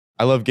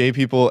I love gay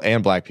people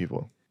and black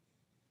people.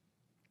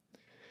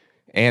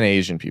 And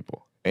Asian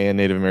people. And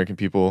Native American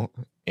people.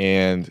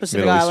 And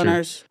Pacific Middle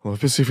Islanders. Eastern. I love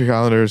Pacific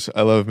Islanders.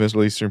 I love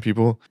Middle Eastern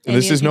people. And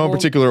this Indian is no people.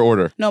 particular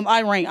order. No,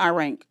 I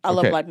rank. I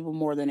love Okay. black people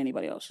more than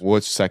anybody else.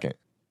 What's second?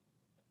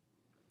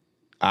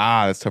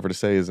 That's tougher to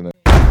say, isn't it?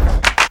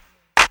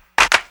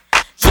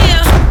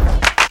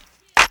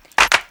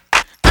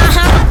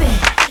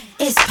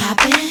 It's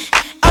poppin'.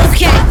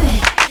 Okay.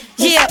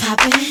 Yeah.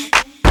 Poppin'.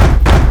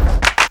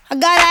 I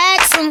gotta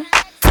ask him.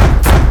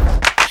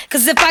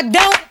 Cause if I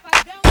don't,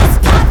 it's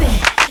poppin'.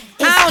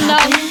 I don't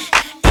know.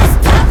 It's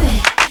poppin'.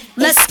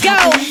 Let's go.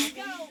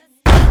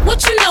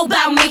 What you know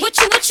about me? What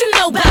you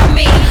know about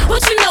me?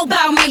 What you know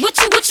about me? What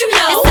you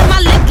know? It's in my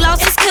lip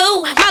gloss, it's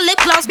cool. My lip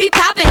gloss be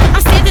poppin'.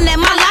 I'm standing at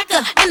my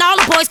locker and all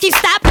the boys keep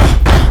stopping.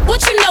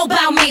 What you know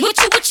about me? What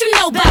you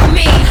know about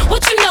me?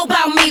 What you know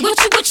about me? What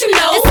you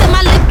know? It's in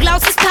my lip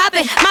gloss, it's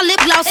poppin'. My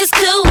lip gloss is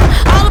cool.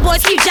 All the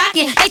boys keep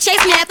jocking. They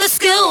chase me after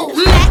school.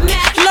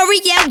 Mac,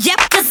 L'Oreal, yep,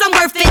 cause I'm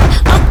worth it.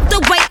 Oh, the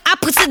way I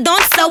put it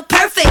on so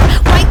perfect.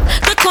 Wipe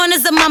the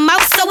corners of my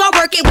mouth so I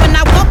work it. When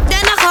I walk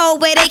down the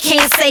hallway, they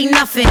can't say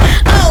nothing.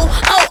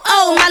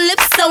 Oh, my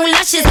lips so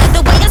luscious.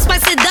 The way I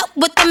spice it up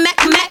with the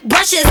Mac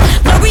brushes.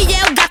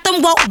 L'Oreal got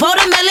them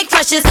watermelon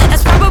crushes.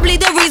 That's probably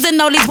the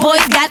reason all these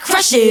boys got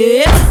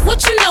crushes.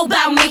 What you know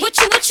about me? What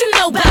you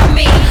know about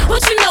me?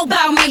 What you know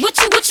about me? What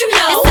you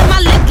know? It's in my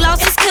lip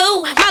gloss, it's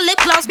cool. My lip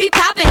gloss be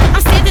poppin'.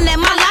 I'm standing at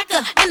my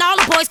locker and all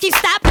the boys keep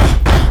stopping.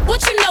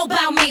 What you know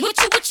about me? What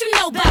you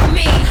know about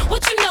me?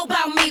 What you know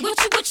about me?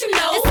 What you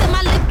know? It's in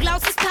my lip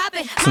gloss, it's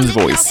poppin'. His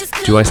voice.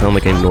 Do I sound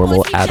like a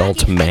normal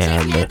adult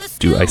man?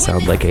 Do I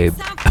sound like a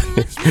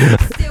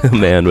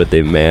man with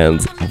a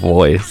man's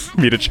voice?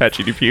 Me to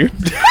ChatGPT.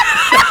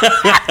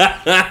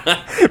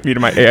 Me to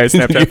my AI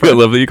Snapchat. I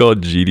love that you call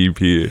it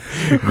GDP,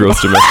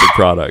 gross domestic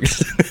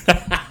product.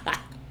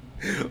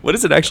 What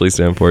does it actually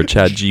stand for?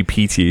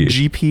 ChatGPT.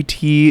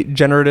 GPT,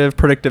 generative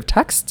predictive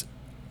text.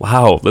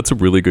 Wow, that's a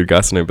really good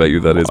guess, and I bet you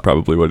that is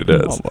probably what it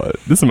is.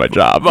 This is my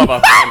job.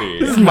 Honey,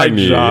 This is my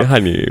job.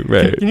 honey,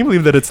 right? Can you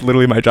believe that it's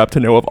literally my job to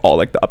know of all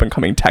like the up and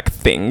coming tech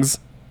things?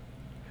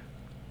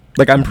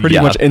 Like I'm pretty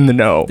Yeah. much in the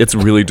know. It's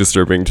really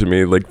disturbing to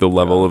me, like the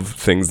level of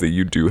things that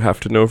you do have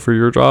to know for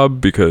your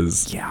job,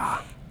 because Yeah.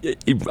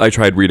 I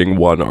tried reading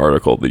one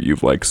article that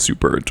you've like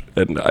supered,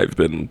 and I've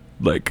been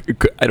like,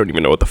 I don't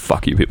even know what the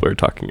fuck you people are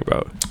talking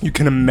about. You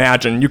can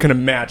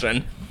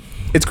imagine.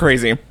 It's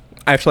crazy.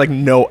 I have to like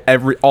know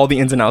all the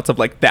ins and outs of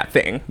like that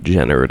thing.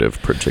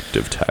 Generative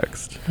predictive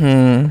text.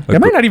 That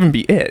might not even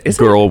be it. Is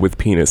Girl with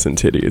penis and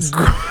titties.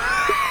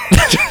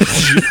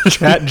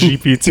 Chat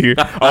GPT.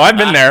 Oh, I've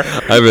been there.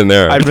 I've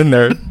been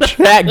there.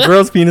 Chat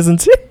girls, penis and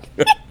titties.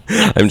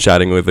 I'm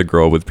chatting with a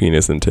girl with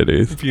penis and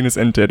titties. Penis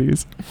and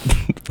titties.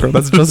 Bro,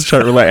 that's just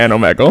chat roulette and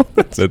Omegle.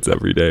 That's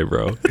every day,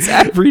 bro. It's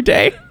every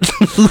day.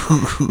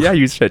 Yeah, I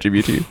use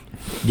ChatGPT.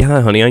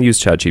 Yeah, honey, I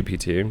use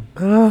ChatGPT.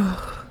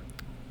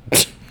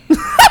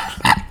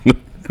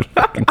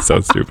 So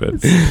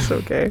stupid. It's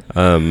okay.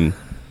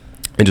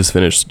 I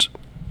just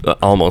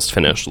almost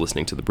finished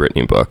listening to the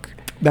Britney book.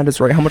 That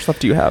is right. How much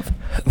left do you have?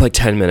 Like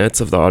 10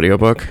 minutes of the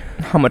audiobook.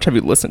 How much have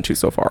you listened to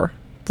so far?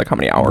 Like how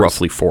many hours?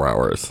 Roughly 4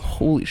 hours.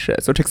 Holy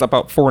shit. So it takes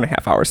about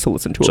 4.5 hours to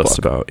listen to a book. Just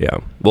about, yeah.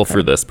 Well,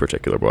 for this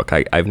particular book,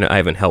 I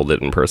haven't held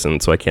it in person,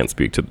 so I can't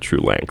speak to the true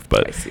length,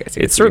 but I see.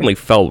 it certainly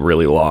felt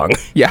really long.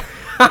 Yeah.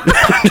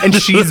 And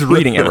she's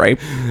reading it, right?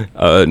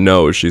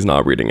 No, she's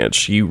not reading it.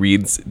 She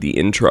reads the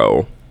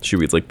intro. She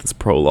reads like this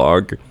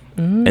prologue,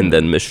 and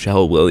then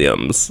Michelle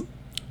Williams,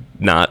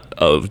 not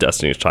of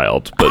Destiny's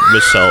Child, but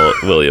Michelle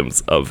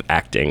Williams of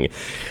acting.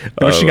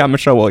 She got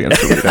Michelle Williams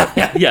to read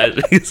it.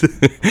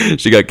 Yeah,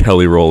 she got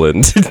Kelly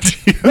Rowland.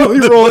 Kelly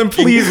Rowland,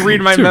 please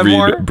read my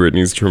memoir. Read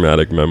Britney's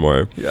traumatic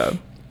memoir. Yeah. Do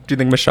you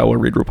think Michelle will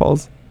read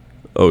RuPaul's?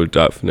 Oh,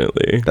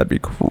 definitely. That'd be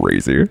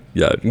crazy.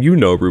 Yeah, you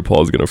know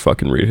RuPaul's gonna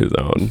fucking read his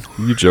own.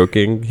 You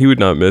joking? He would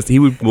not miss.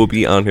 Will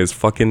be on his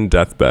fucking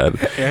deathbed,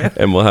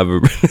 and we'll have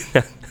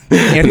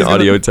an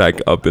audio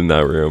tech up in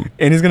that room.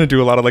 And he's gonna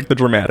do a lot of like the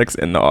dramatics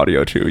in the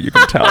audio too. You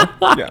can tell.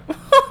 Yeah.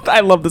 I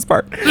love this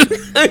part.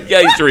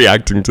 Yeah, he's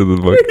reacting to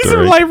the book. He's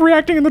live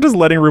reacting, and they're just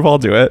letting RuPaul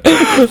do it.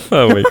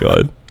 Oh my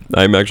god,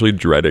 I'm actually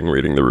dreading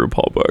reading the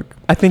RuPaul book.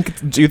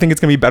 Do you think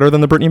it's gonna be better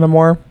than the Britney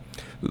memoir?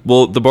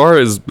 Well, the bar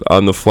is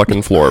on the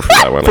fucking floor for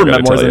that one. For I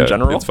gotta memoirs tell in ya.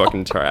 general? It's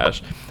fucking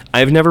trash.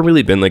 I've never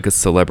really been like a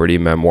celebrity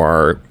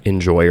memoir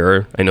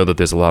enjoyer. I know that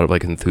there's a lot of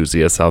like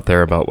enthusiasts out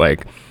there about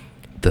like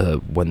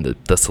when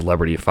the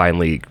celebrity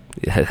finally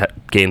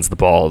gains the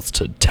balls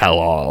to tell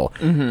all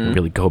and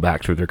really go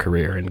back through their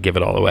career and give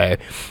it all away.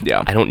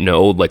 Yeah. I don't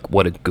know like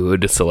what a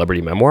good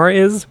celebrity memoir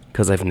is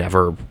because I've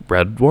never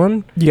read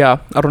one. Yeah.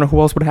 I don't know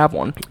who else would have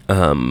one.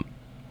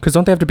 Because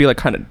don't they have to be like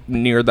kind of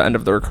near the end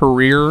of their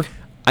career?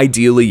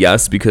 Ideally,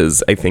 yes,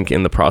 because I think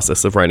in the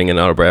process of writing an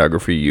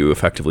autobiography, you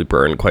effectively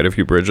burn quite a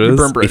few bridges. You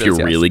burn bridges, if you're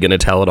yes. really going to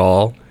tell it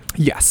all.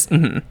 Yes.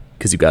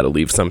 Because you got to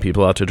leave some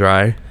people out to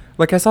dry.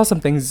 Like I saw some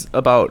things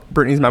about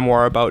Britney's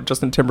memoir about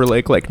Justin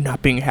Timberlake like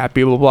not being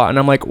happy, blah blah, and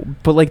I'm like,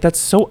 but like that's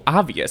so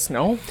obvious,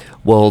 no?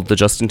 Well, the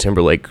Justin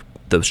Timberlake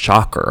the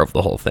shocker of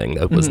the whole thing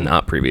that was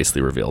not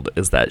previously revealed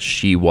is that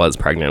she was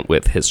pregnant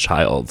with his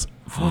child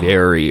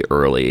very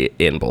early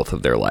in both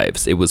of their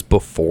lives. It was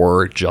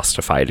before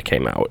Justified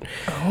came out.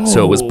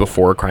 So it was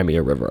before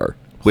Crimea River,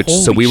 which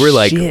so we were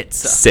like shit.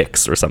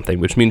 6 or something,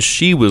 which means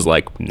she was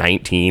like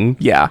 19.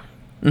 Yeah.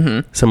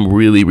 Some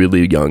really,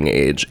 really young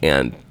age,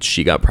 and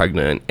she got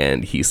pregnant,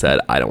 and he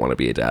said, I don't want to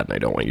be a dad, and I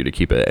don't want you to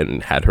keep it,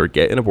 and had her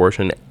get an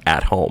abortion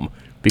at home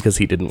because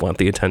he didn't want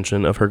the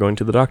attention of her going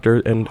to the doctor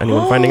and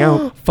anyone finding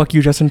out. Fuck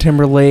you, Justin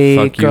Timberlake.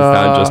 Fuck you,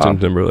 fat Justin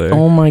Timberlake.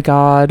 Oh my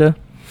god.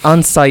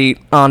 On site,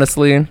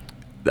 honestly.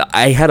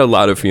 I had a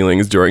lot of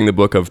feelings during the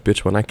book of,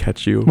 bitch, when I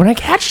catch you, When I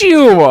catch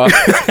you. Well,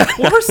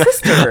 her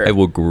sister. I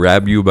will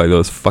grab you by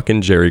those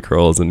fucking jerry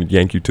curls and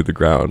yank you to the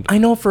ground. I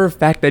know for a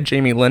fact that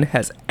Jamie Lynn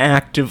has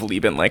actively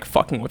been like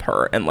fucking with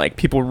her, and like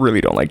people really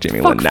don't like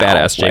Jamie Lynn now. Fat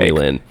ass Jamie Like,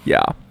 Lynn.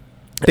 Yeah.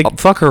 They,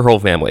 Fuck her whole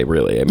family,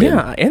 really. I mean,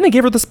 yeah, and they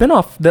gave her the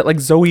spinoff that like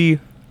the Zoe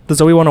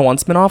 101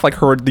 spinoff, like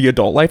her the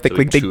adult life. They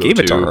like they gave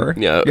it to her.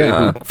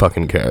 Yeah. Who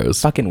fucking cares?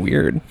 Fucking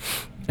weird.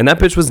 And that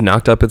bitch was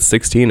knocked up at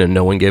 16, and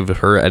no one gave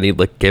her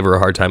a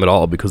hard time at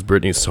all because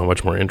Britney's so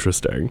much more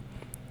interesting.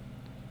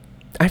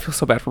 I feel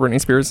so bad for Britney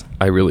Spears.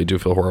 I really do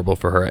feel horrible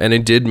for her, and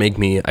it did make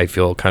me, I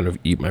feel, kind of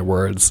eat my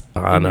words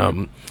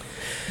on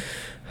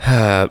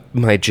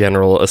my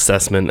general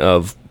assessment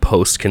of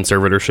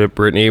post-conservatorship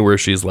Britney, where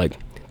she's like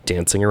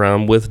dancing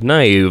around with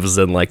knives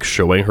and like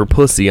showing her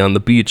pussy on the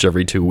beach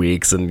every 2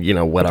 weeks, and you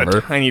know, whatever.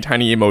 A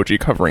tiny emoji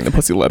covering the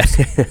pussy lips.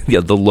 Yeah,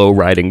 the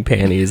low-riding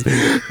panties.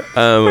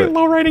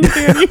 Low riding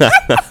panty.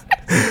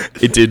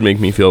 It did make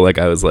me feel like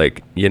I was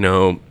like, you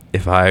know,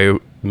 if I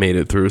made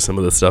it through some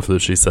of the stuff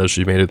that she says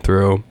she made it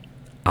through,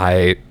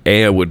 I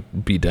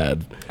would be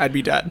dead I'd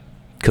be dead.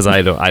 because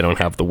I don't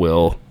have the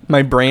will.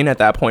 My brain at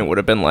that point would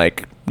have been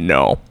like,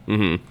 no,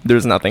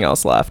 there's nothing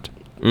else left.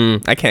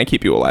 I can't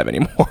keep you alive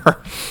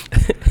anymore.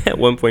 At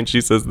one point,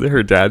 she says that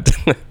her dad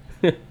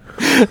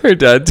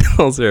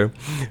tells her,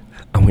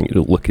 I want you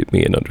to look at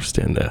me and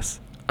understand this.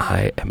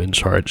 I am in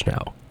charge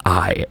now.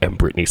 I am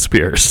Britney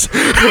Spears.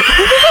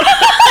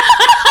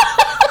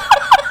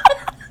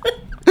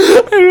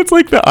 And it's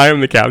like I am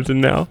the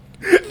captain now.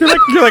 You're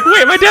like,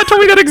 wait, my dad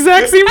told me that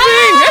exact same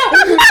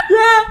thing.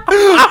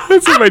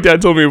 That's what my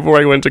dad told me before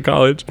I went to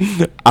college.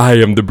 I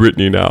am the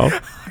Britney now.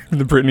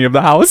 The Britney of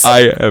the house.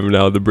 I am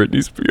now the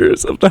Britney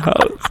Spears of the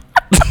house.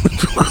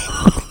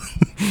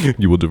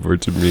 You will defer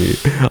to me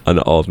on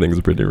all things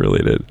Britney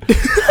related.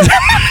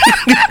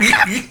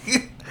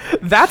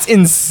 That's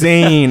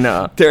insane.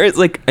 There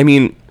is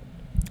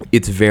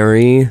it's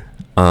very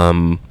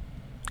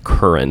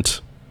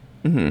current.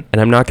 And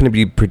I'm not going to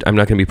be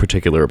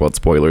particular about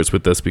spoilers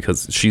with this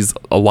because she's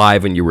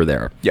alive and you were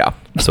there. Yeah.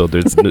 So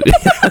there's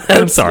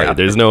I'm sorry. Yeah.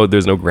 There's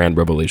no grand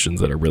revelations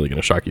that are really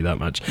going to shock you that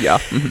much. Yeah.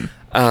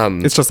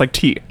 It's just like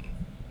tea.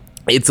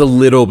 It's a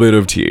little bit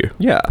of tea.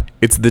 Yeah.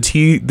 It's the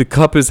tea. The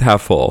cup is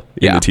half full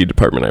in the tea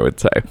department, I would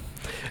say.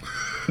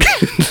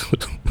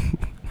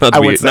 Not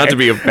to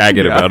be a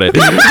faggot about it.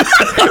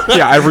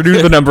 Yeah, I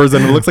reduced the numbers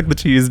and it looks like the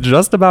tea is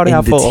just about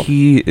half the full.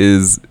 tea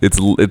is it's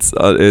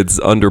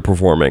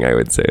underperforming, I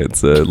would say.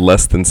 It's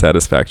less than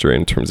satisfactory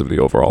in terms of the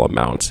overall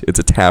amount. It's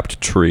a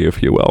tapped tree,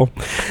 if you will.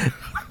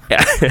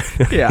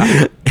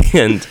 Yeah.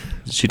 And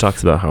she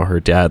talks about how her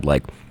dad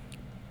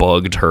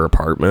bugged her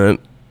apartment,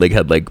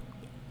 had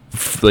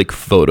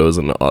photos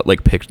and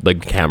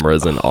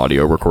cameras and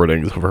audio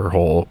recordings of her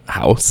whole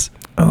house.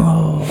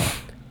 Oh.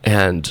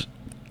 And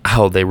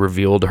how they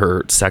revealed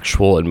her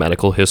sexual and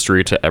medical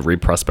history to every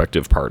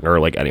prospective partner,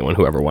 anyone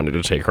who ever wanted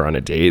to take her on a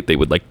date. They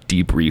would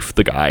debrief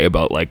the guy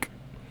about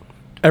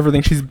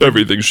everything she's all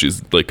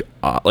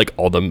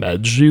the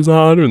meds she's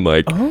on and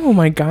oh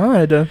my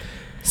god,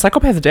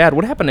 psychopath dad.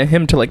 What happened to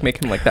him to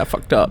make him that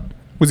fucked up?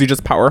 Was he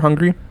just power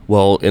hungry?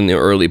 Well, in the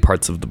early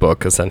parts of the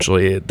book,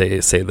 essentially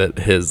they say that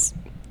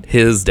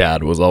his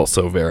dad was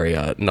also very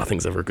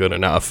nothing's ever good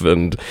enough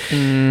and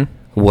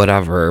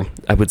whatever.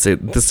 I would say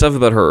the stuff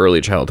about her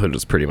early childhood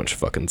is pretty much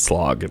fucking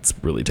slog. It's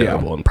really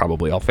terrible and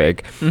probably all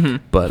fake.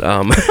 But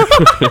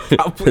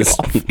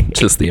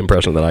just the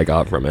impression that I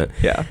got from it.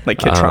 Yeah,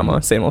 kid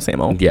trauma, same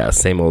old. Yeah,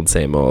 same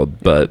old.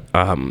 But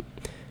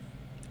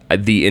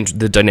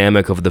the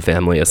dynamic of the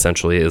family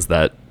essentially is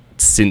that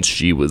since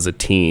she was a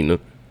teen,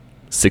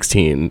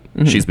 16,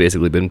 she's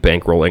basically been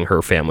bankrolling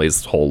her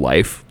family's whole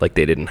life.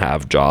 They didn't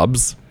have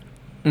jobs.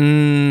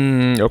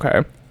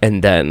 Okay.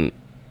 And then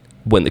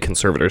when the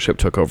conservatorship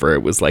took over,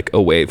 it was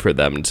a way for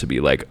them to be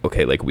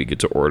okay, we get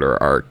to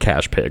order our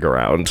cash pig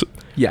around.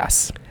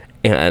 Yes.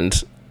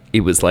 And it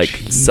was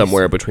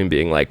somewhere between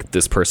being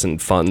this person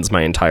funds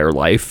my entire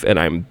life and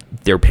I'm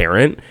their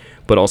parent,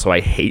 but also I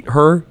hate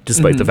her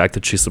despite the fact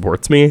that she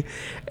supports me.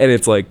 And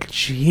it's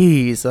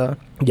jeez.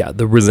 Yeah,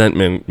 the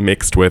resentment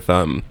mixed with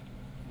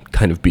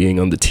kind of being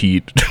on the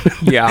teat.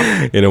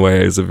 Yeah. In a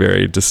way is a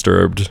very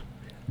disturbed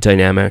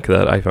dynamic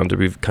that I found to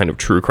be kind of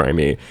true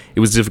crimey.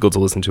 It was difficult to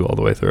listen to all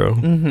the way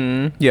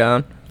through.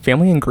 Yeah.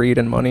 Family and greed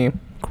and money.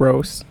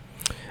 Gross.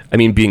 I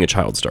mean, being a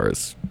child star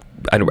is...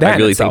 I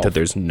really think that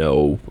there's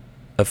no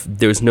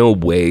there's no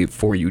way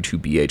for you to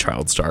be a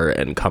child star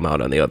and come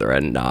out on the other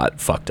end not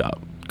fucked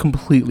up.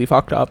 Completely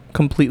fucked up.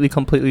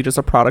 Completely just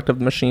a product of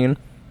the machine.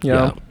 You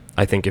know? Yeah.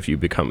 I think if you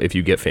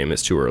get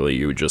famous too early,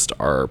 you just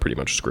are pretty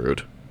much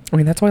screwed. I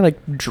mean, that's why like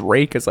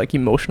Drake is like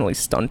emotionally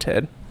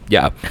stunted.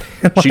 Yeah.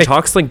 She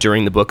talks like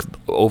during the book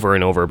over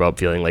and over about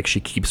feeling like she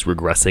keeps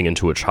regressing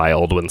into a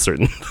child when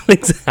certain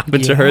things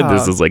happen to her. Yeah.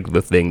 This is like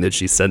the thing that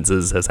she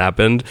senses has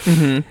happened,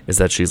 is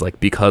that she's like,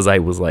 because I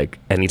was like,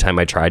 anytime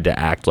I tried to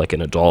act like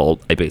an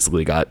adult, I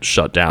basically got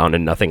shut down,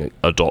 and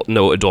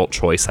no adult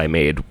choice I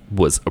made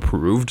was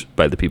approved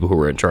by the people who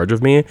were in charge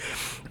of me.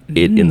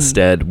 It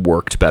instead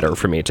worked better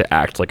for me to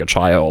act like a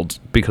child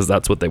because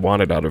that's what they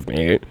wanted out of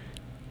me.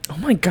 Oh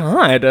my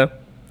God.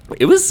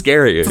 It was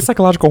scary. It's a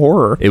psychological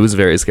horror. It was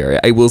very scary.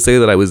 I will say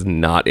that I was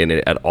not in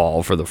it at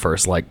all for the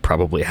first, like,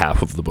 probably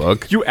half of the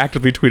book. You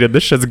actively tweeted,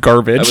 this shit's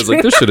garbage. I was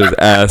like, this shit is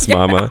ass,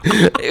 mama.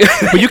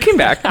 But you came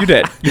back. You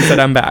did. You said,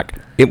 I'm back.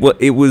 It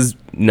was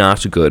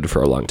not good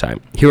for a long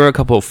time. Here are a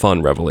couple of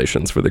fun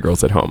revelations for the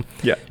girls at home.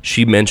 Yeah.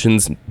 She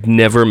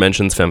never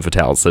mentions Femme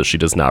Fatale, says she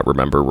does not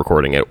remember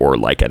recording it or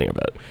like any of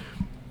it.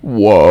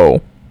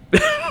 Whoa.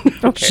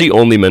 Okay. She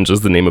only mentions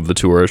the name of the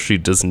tour. She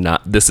does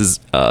not.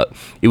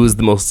 It was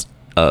the most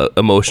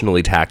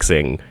emotionally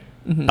taxing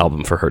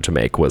album for her to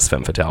make was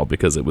Femme Fatale,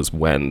 because it was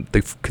when the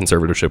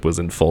conservatorship was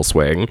in full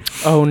swing.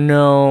 Oh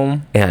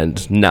no.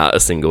 And not a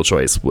single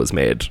choice was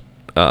made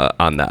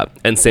on that.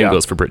 And same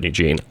goes for Britney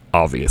Jean,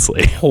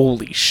 obviously.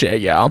 Holy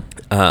shit, yeah.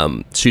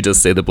 She does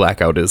say the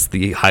Blackout is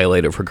the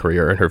highlight of her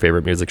career and her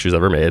favorite music she's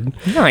ever made.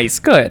 Nice,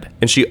 good.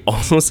 And she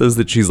also says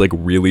that she's like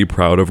really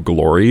proud of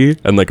Glory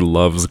and like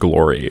loves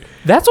Glory.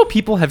 That's what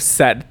people have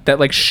said, that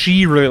like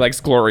she really likes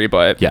Glory,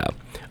 but Yeah.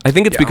 I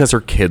think it's because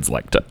her kids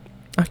liked it.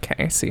 okay,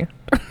 I see.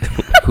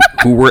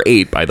 Who were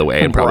 8, by the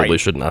way, and probably Right.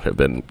 should not have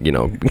been, On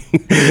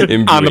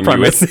imbuing the you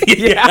premise. with-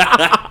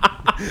 Yeah.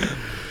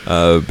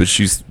 But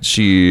she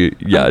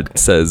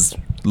says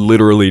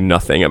literally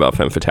nothing about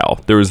Femme Fatale.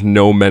 There is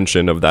no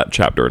mention of that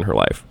chapter in her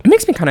life. It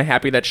makes me kind of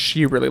happy that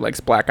she really likes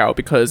Blackout,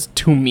 because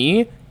to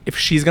me, if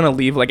she's gonna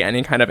leave like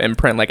any kind of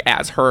imprint like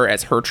as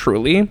her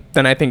truly,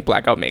 then I think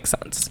Blackout makes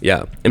sense.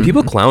 Yeah. And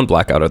people clowned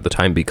Blackout at the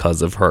time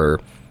because of her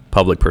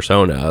public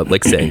persona,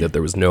 like saying that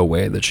there was no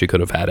way that she could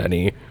have had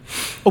any.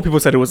 Oh, people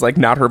said it was like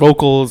not her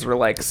vocals or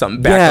like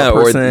some backup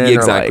person.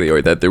 Exactly, Or,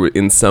 or that there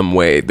in some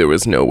way there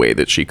was no way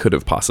that she could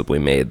have possibly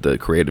made the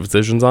creative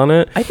decisions on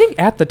it. I think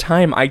at the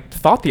time I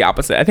thought the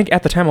opposite. I think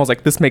at the time I was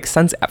like, this makes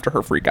sense after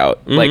her freak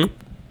out. Like,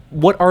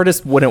 what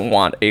artist wouldn't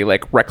want a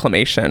like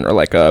reclamation or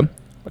like a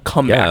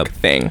comeback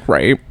thing,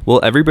 right? Well,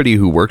 everybody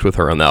who worked with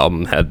her on the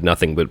album had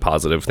nothing but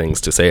positive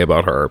things to say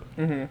about her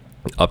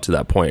up to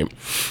that point.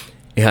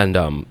 And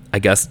I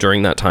guess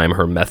during that time,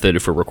 her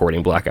method for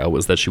recording Blackout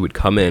was that she would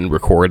come in,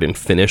 record, and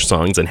finish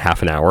songs in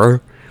half an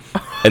hour,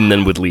 and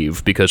then would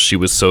leave because she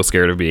was so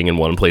scared of being in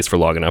one place for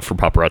long enough for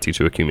paparazzi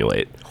to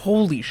accumulate.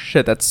 Holy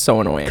shit, that's so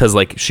annoying. Because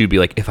like she'd be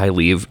like, if I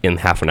leave in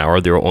half an hour,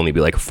 there will only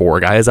be like 4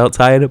 guys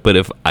outside. But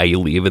if I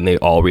leave and they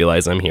all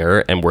realize I'm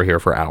here and we're here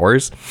for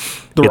hours,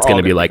 They're it's all going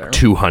to be gonna be like there.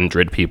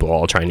 200 people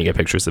all trying to get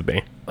pictures of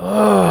me.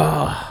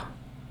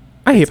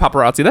 I hate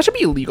paparazzi. That should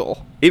be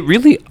illegal. It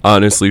really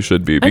honestly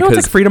should be, I know it's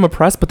because like freedom of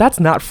press, but that's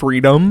not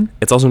freedom.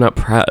 it's also not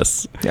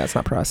press. Yeah, it's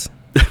not press.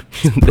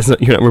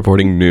 You're not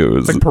reporting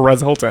news. It's like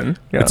Perez Hilton.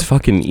 Yeah. It's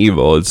fucking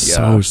evil. It's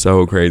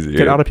so crazy.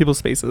 Get out of people's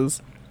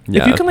spaces.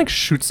 Yeah. If you can like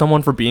shoot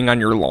someone for being on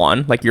your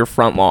lawn, like your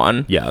front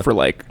lawn, Yeah. for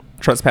like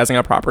trespassing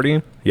on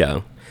property.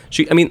 Yeah.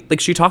 She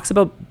talks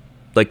about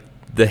like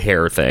the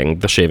hair thing,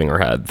 the shaving her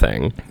head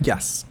thing.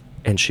 Yes.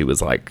 And she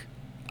was like,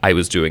 I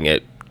was doing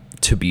it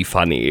to be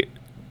funny,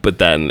 but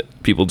then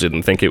people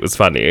didn't think it was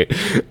funny.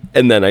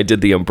 And then I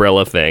did the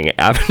umbrella thing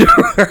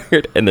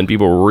afterward, and then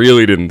people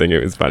really didn't think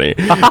it was funny.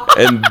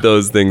 And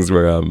those things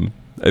were,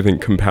 I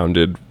think,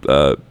 compounded,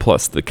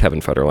 plus the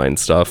Kevin Federline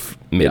stuff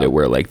made it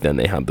where, like, then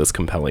they had this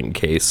compelling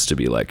case to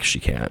be like, she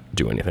can't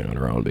do anything on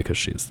her own because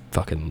she's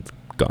fucking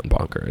gone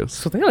bonkers.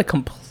 So they like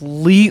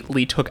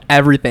completely took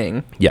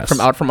everything Yes.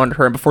 from out from under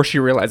her, and before she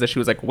realized that, she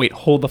was like, wait,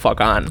 hold the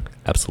fuck on.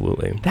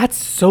 Absolutely. That's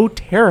so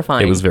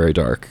terrifying. It was very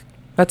dark.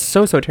 That's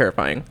so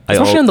terrifying. I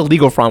Especially al- on the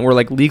legal front, where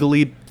like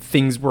legally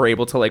things were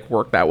able to like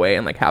work that way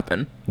and like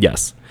happen.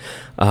 Yes.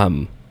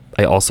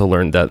 I also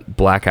learned that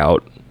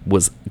Blackout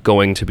was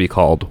going to be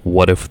called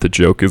What If the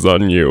Joke Is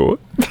on You?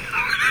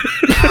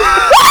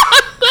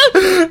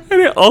 And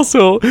it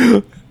also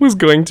was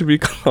going to be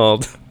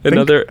called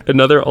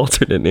another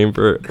alternate name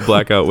for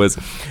Blackout was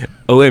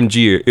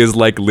OMG is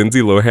like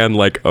Lindsay Lohan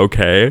like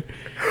okay.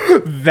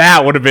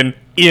 That would have been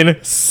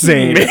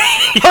insane.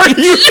 Are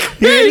you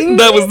kidding?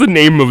 That was the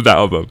name of the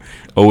album.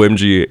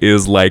 OMG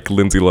is like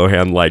Lindsay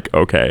Lohan like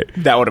okay.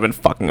 That would have been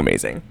fucking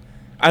amazing.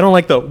 I don't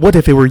like the what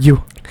if it were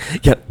you?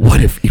 Yeah,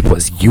 what if it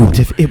was you? What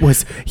if it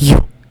was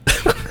you?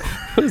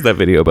 What is that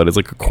video about? It's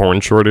like a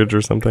corn shortage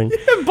or something.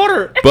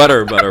 Butter.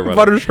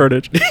 Butter.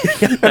 Shortage.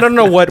 I don't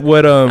know what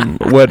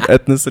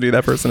ethnicity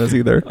that person is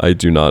either. I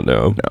do not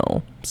know.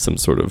 No. Some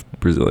sort of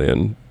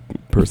Brazilian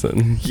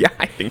person. Yeah,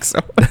 I think so.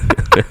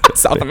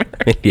 South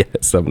America. Yeah,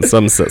 some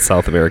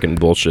South American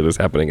bullshit is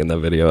happening in that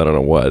video. I don't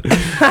know what.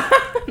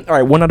 All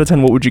right, 1 out of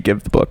 10. What would you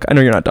give the book? I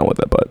know you're not done with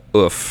it, but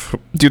Oof.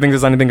 do you think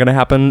there's anything going to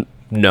happen?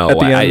 No, at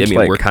the I end? mean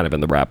Like- we're kind of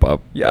in the wrap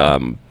up. Yeah.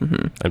 I'm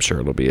sure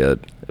it'll be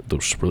they'll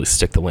just really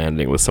stick the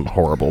landing with some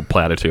horrible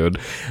platitude.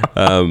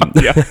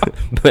 Yeah.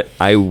 But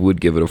I would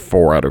give it a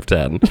 4 out of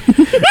 10.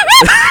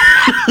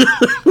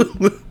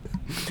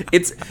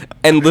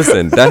 And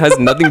listen, that has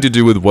nothing to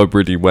do with what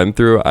Brittany went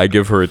through. I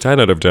give her a 10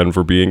 out of 10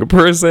 for being a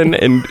person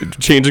and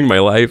changing my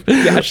life.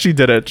 Yeah, she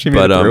did it. She made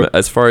But it through.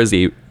 as far as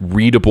a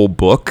readable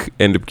book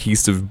and a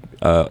piece of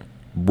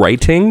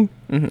writing,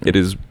 it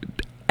is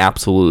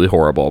absolutely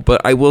horrible.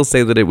 But I will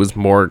say that it was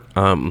more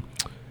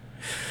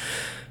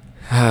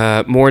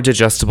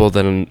digestible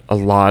than a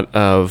lot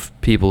of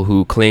people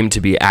who claim to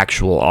be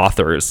actual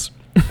authors.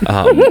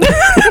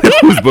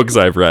 Whose books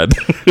I've read.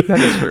 That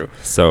is true.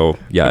 So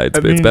yeah,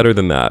 it's mean- better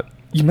than that.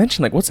 You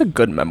mentioned, like, what's a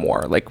good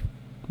memoir? Like,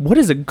 what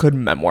is a good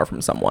memoir from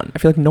someone? I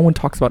feel like no one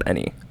talks about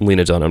any.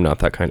 Lena Dunham, Not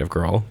That Kind of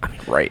Girl.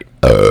 Right.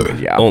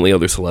 Yeah. Only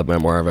other celeb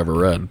memoir I've ever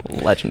read.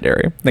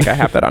 Legendary. I think I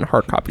have that on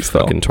hard copy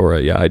still. Fucking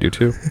Tora, yeah, I do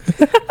too.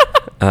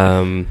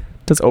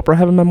 Does Oprah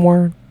have a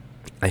memoir?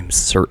 I'm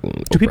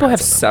certain. Do people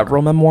have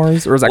several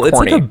memoirs, or is that Well, it's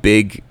corny? like a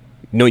big.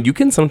 No, you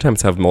can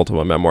sometimes have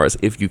multiple memoirs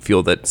if you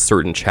feel that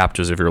certain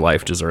chapters of your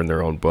life deserve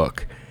their own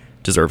book.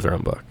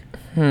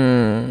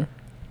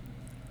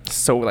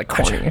 So, like,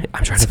 corny.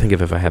 I'm trying to think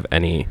of if I have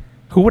any.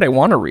 Who would I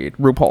want to read?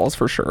 RuPaul's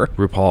for sure.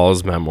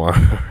 RuPaul's memoir.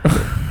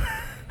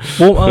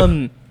 Well,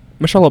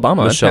 Michelle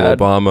Obama. Michelle had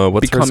Obama.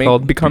 What's hers Becoming-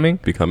 called? Becoming?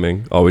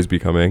 Becoming. Always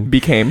becoming.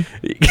 Became.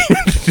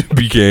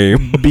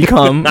 Became.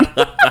 Become.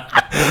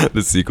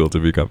 The sequel to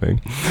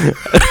Becoming.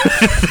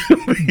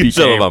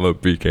 Michelle Obama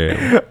became.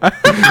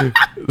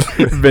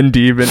 Vin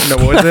D. No,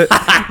 what was it?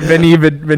 Vinny.